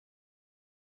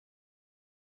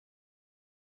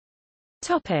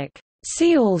Topic.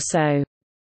 See also: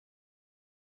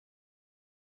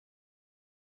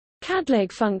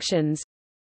 Cadlig functions,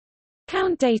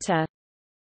 count data,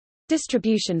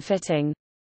 distribution fitting,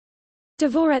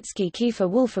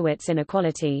 Dvoretsky-Kiefer-Wolfowitz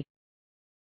inequality,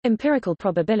 empirical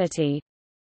probability,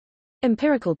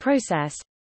 empirical process,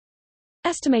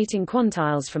 estimating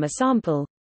quantiles from a sample,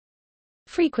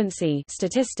 frequency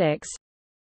statistics,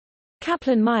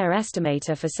 Kaplan-Meier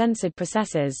estimator for censored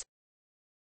processes,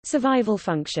 survival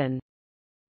function.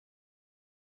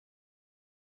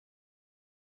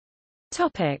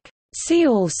 Topic. See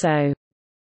also: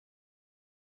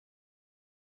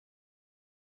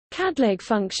 Cadlig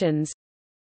functions,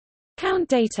 count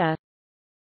data,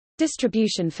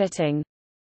 distribution fitting,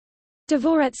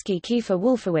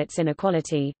 Dvoretsky-Kiefer-Wolfowitz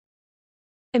inequality,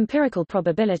 empirical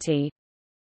probability,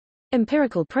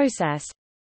 empirical process,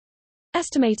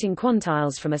 estimating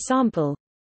quantiles from a sample,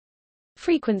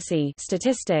 frequency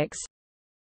statistics,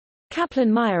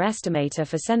 Kaplan-Meier estimator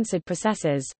for censored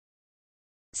processes,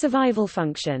 survival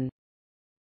function.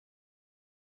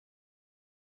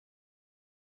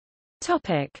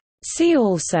 Topic. See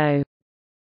also: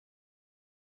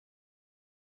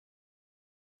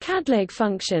 Cadlig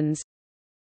functions,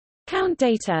 count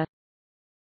data,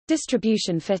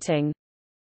 distribution fitting,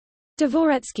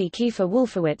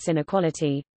 Dvoretsky-Kiefer-Wolfowitz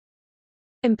inequality,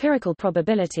 empirical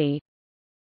probability,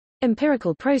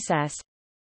 empirical process,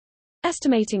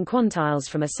 estimating quantiles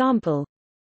from a sample,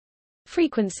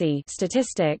 frequency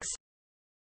statistics,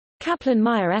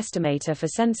 Kaplan-Meier estimator for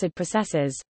censored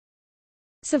processes,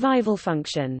 survival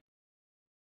function.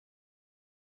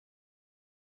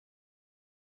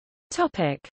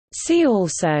 Topic. See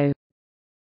also: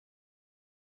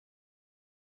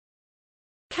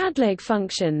 Cadlig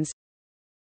functions,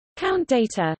 count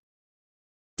data,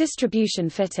 distribution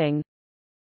fitting,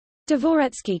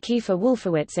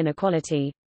 Dvoretsky-Kiefer-Wolfowitz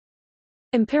inequality,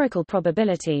 empirical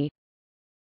probability,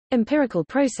 empirical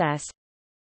process,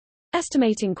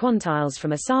 estimating quantiles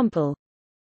from a sample,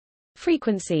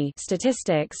 frequency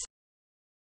statistics,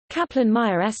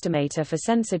 Kaplan-Meier estimator for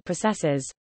censored processes,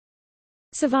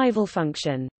 survival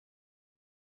function.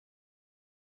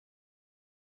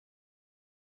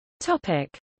 Topic.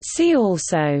 See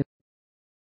also: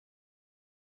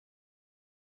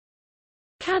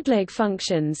 Cadlig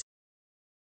functions,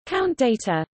 count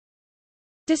data,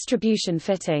 distribution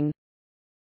fitting,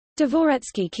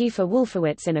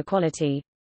 Dvoretsky-Kiefer-Wolfowitz inequality,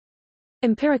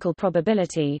 empirical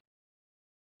probability,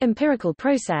 empirical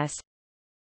process,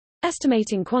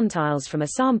 estimating quantiles from a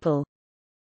sample,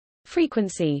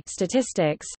 frequency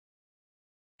statistics,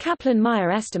 Kaplan-Meier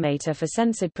estimator for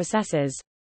censored processes,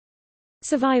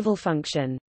 survival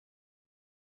function.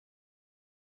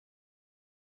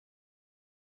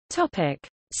 Topic.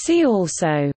 See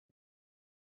also: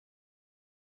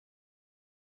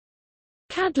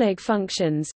 Cadlig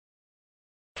functions,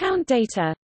 count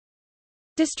data,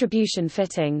 distribution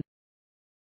fitting,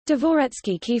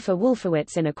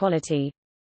 Dvoretsky-Kiefer-Wolfowitz inequality,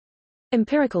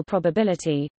 empirical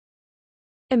probability,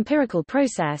 empirical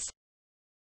process,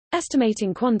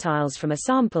 estimating quantiles from a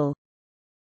sample,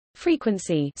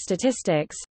 frequency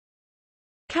statistics,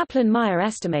 Kaplan-Meier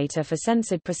estimator for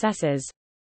censored processes,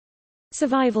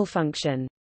 survival function.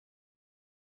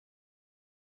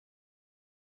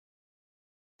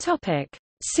 Topic.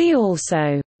 See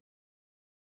also: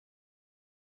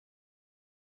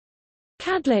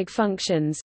 Cadlig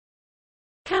functions,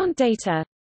 count data,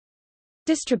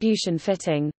 distribution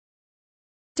fitting,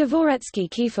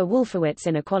 Dvoretsky-Kiefer-Wolfowitz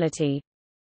inequality,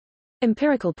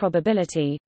 empirical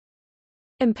probability,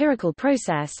 empirical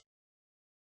process,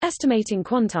 estimating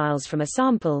quantiles from a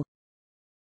sample,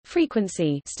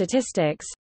 frequency statistics,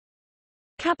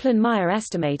 Kaplan-Meier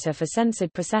estimator for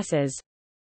censored processes,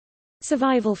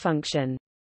 survival function.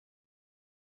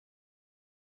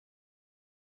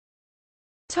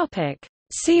 Topic.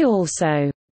 See also: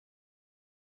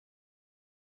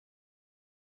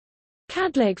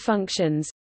 Cadlig functions,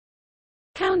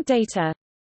 count data,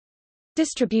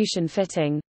 distribution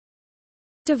fitting,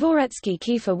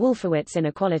 Dvoretsky-Kiefer-Wolfowitz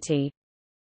inequality,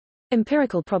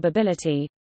 empirical probability,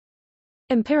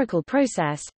 empirical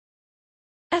process,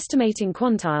 estimating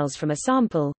quantiles from a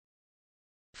sample,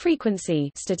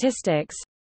 frequency statistics,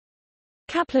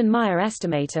 Kaplan-Meier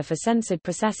estimator for censored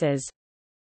processes,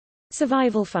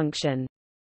 survival function.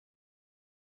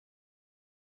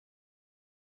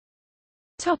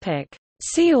 Topic.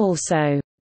 See also: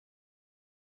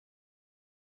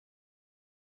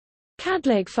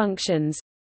 Cadlig functions,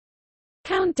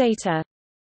 count data,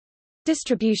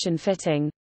 distribution fitting,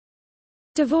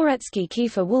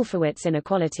 Dvoretsky-Kiefer-Wolfowitz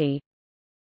inequality,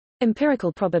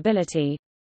 empirical probability,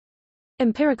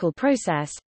 empirical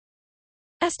process,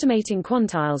 estimating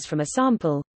quantiles from a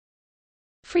sample,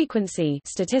 frequency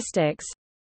statistics,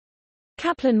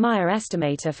 Kaplan-Meier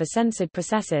estimator for censored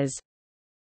processes,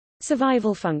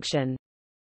 survival function.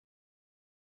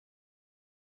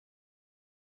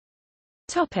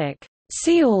 Topic.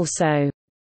 See also: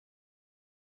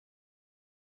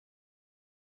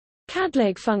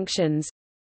 Cadlig functions,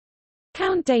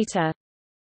 count data,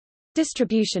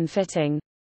 distribution fitting,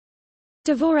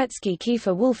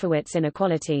 Dvoretsky-Kiefer-Wolfowitz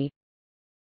inequality,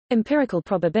 empirical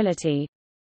probability,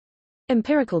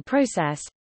 empirical process,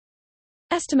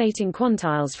 estimating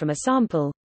quantiles from a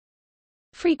sample,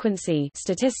 frequency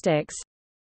statistics,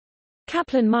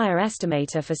 Kaplan-Meier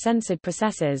estimator for censored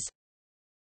processes,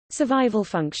 survival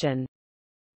function.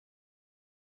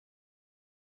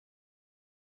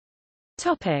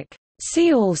 Topic.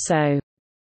 See also: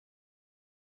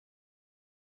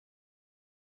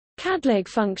 Cadlig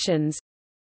functions,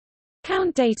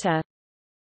 count data,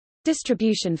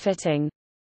 distribution fitting,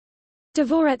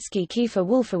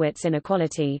 Dvoretsky-Kiefer-Wolfowitz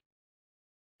inequality,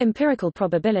 empirical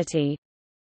probability,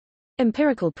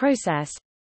 empirical process,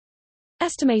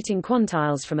 estimating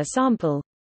quantiles from a sample,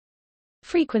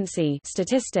 frequency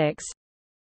statistics,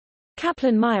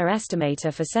 Kaplan-Meier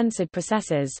estimator for censored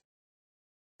processes,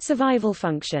 survival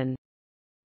function.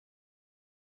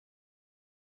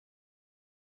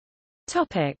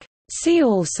 Topic. See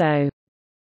also: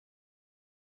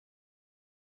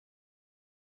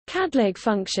 Cadlig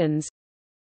functions,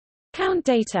 count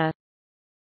data,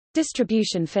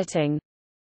 distribution fitting,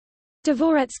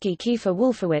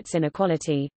 Dvoretsky-Kiefer-Wolfowitz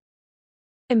inequality,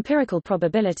 empirical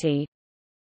probability,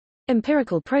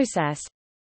 empirical process,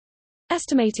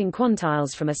 estimating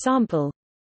quantiles from a sample,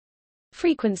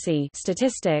 frequency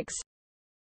statistics,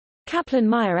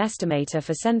 Kaplan-Meier estimator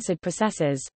for censored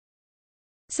processes,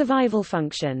 survival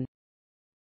function.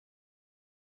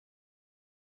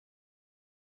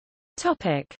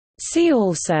 Topic. See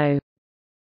also: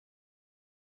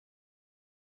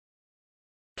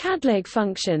 Cadlig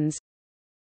functions,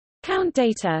 count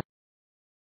data,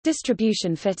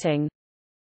 distribution fitting,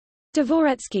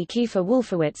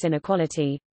 Dvoretsky-Kiefer-Wolfowitz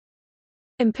inequality,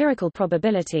 empirical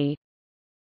probability,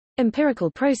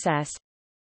 empirical process,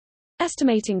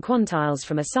 estimating quantiles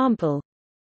from a sample,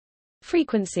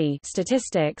 frequency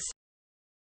statistics,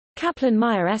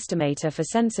 Kaplan-Meier estimator for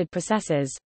censored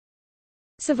processes,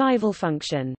 survival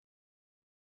function.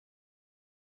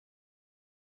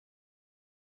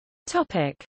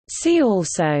 Topic. See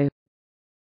also: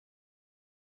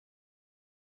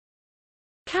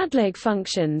 Cadlig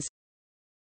functions,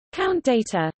 count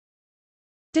data,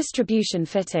 distribution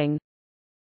fitting,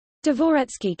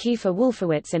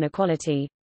 Dvoretsky-Kiefer-Wolfowitz inequality,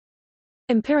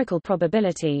 empirical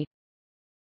probability,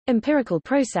 empirical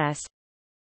process,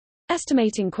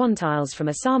 estimating quantiles from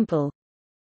a sample,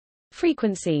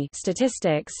 frequency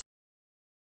statistics,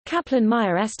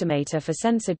 Kaplan-Meier estimator for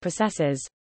censored processes,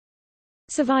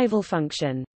 survival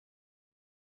function.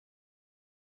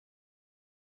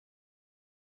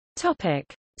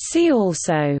 Topic. See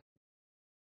also: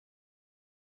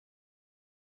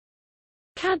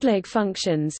 Cadlig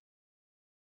functions,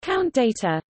 count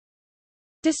data,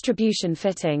 distribution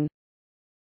fitting,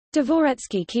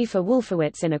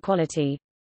 Dvoretsky-Kiefer-Wolfowitz inequality,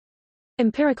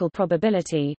 empirical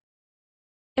probability,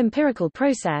 empirical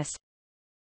process,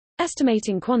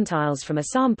 estimating quantiles from a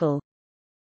sample,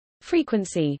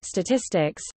 frequency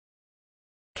statistics,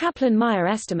 Kaplan-Meier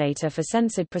estimator for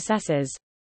censored processes,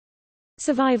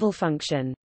 survival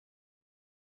function.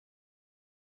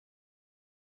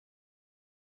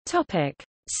 Topic.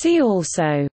 See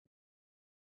also: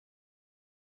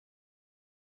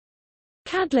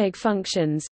 Cadlig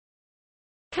functions,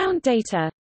 count data,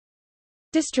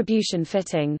 distribution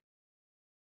fitting,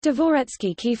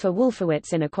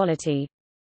 Dvoretsky-Kiefer-Wolfowitz inequality,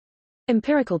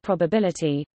 empirical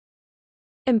probability,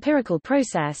 empirical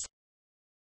process,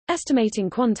 estimating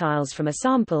quantiles from a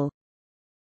sample,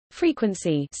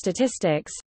 frequency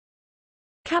statistics,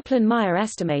 Kaplan-Meier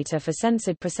estimator for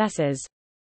censored processes,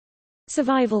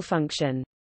 survival function.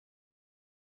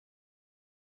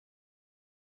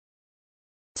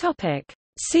 Topic.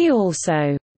 See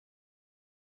also: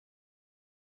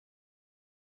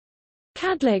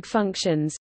 Cadlig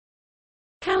functions,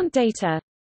 count data,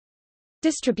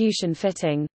 distribution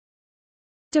fitting,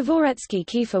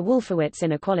 Dvoretsky-Kiefer-Wolfowitz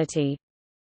inequality,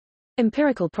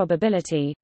 empirical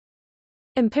probability,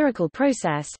 empirical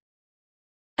process,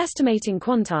 estimating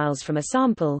quantiles from a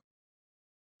sample,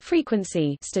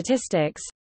 frequency statistics,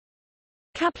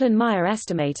 Kaplan-Meier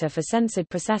estimator for censored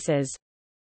processes,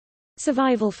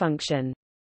 survival function.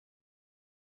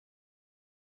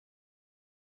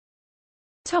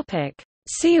 Topic.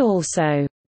 See also: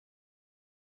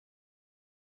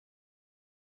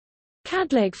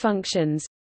 Cadlig functions,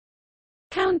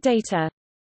 count data,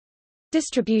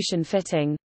 distribution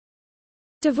fitting,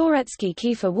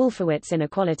 Dvoretsky-Kiefer-Wolfowitz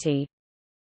inequality,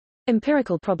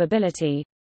 empirical probability,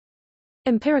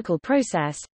 empirical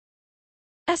process,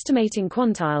 estimating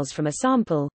quantiles from a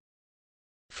sample,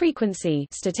 frequency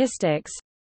statistics,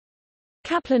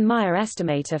 Kaplan-Meier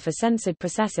estimator for censored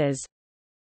processes,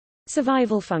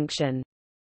 survival function.